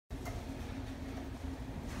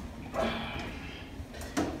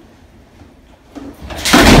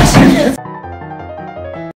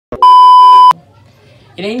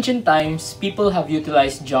In ancient times, people have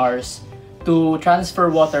utilized jars to transfer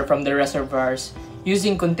water from the reservoirs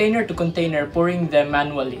using container to container, pouring them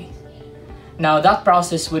manually. Now, that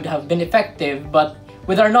process would have been effective, but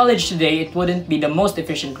with our knowledge today, it wouldn't be the most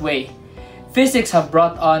efficient way. Physics have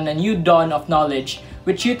brought on a new dawn of knowledge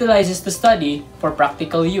which utilizes the study for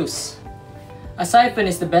practical use. A siphon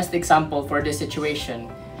is the best example for this situation.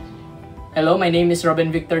 Hello, my name is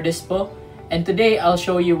Robin Victor Dispo, and today I'll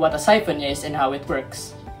show you what a siphon is and how it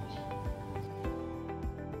works.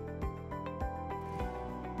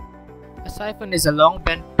 A siphon is a long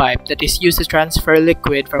bent pipe that is used to transfer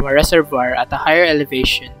liquid from a reservoir at a higher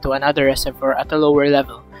elevation to another reservoir at a lower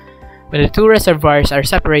level, when the two reservoirs are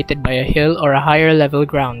separated by a hill or a higher level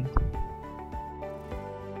ground.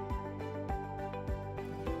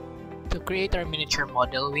 To create our miniature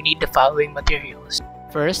model, we need the following materials.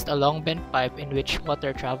 First, a long bent pipe in which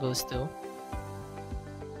water travels to.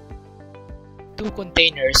 Two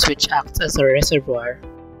containers which act as a reservoir.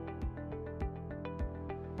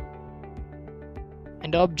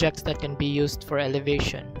 And objects that can be used for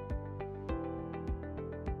elevation.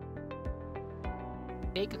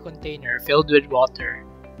 Take a container filled with water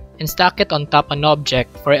and stack it on top an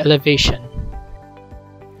object for elevation.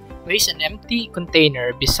 Place an empty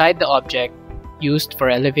container beside the object used for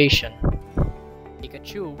elevation. Take a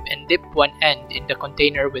tube and dip one end in the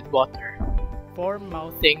container with water. Form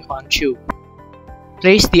mouthing on tube.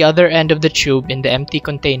 Place the other end of the tube in the empty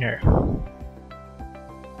container.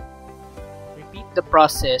 Repeat the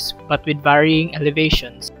process but with varying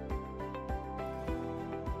elevations.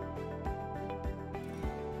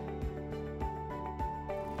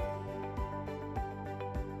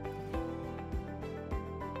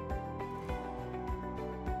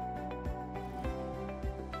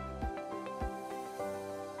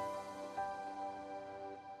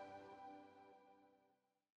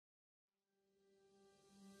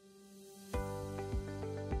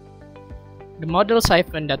 The model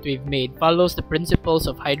siphon that we've made follows the principles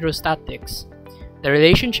of hydrostatics, the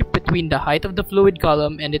relationship between the height of the fluid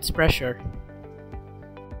column and its pressure.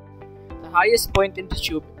 The highest point in the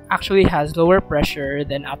tube actually has lower pressure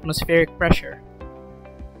than atmospheric pressure.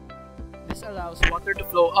 This allows water to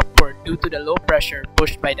flow upward due to the low pressure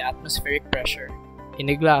pushed by the atmospheric pressure in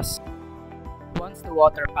a glass. Once the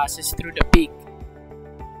water passes through the peak,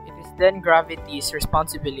 it is then gravity's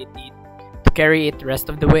responsibility to carry it the rest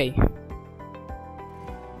of the way.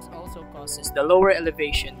 Causes the lower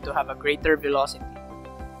elevation to have a greater velocity.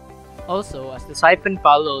 Also, as the siphon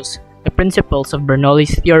follows the principles of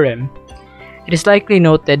Bernoulli's theorem, it is likely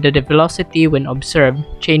noted that the velocity when observed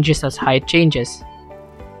changes as height changes.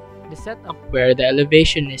 The setup where the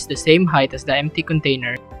elevation is the same height as the empty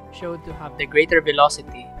container showed to have the greater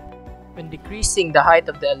velocity. When decreasing the height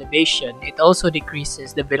of the elevation, it also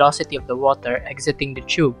decreases the velocity of the water exiting the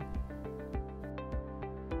tube.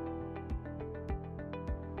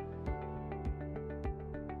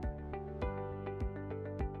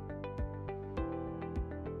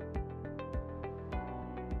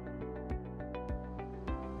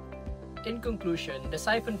 In conclusion, the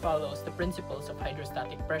siphon follows the principles of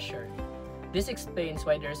hydrostatic pressure. This explains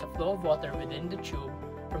why there is a flow of water within the tube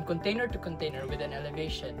from container to container with an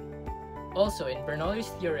elevation. Also, in Bernoulli's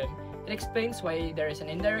theorem, it explains why there is an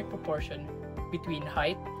indirect proportion between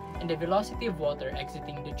height and the velocity of water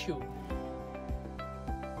exiting the tube.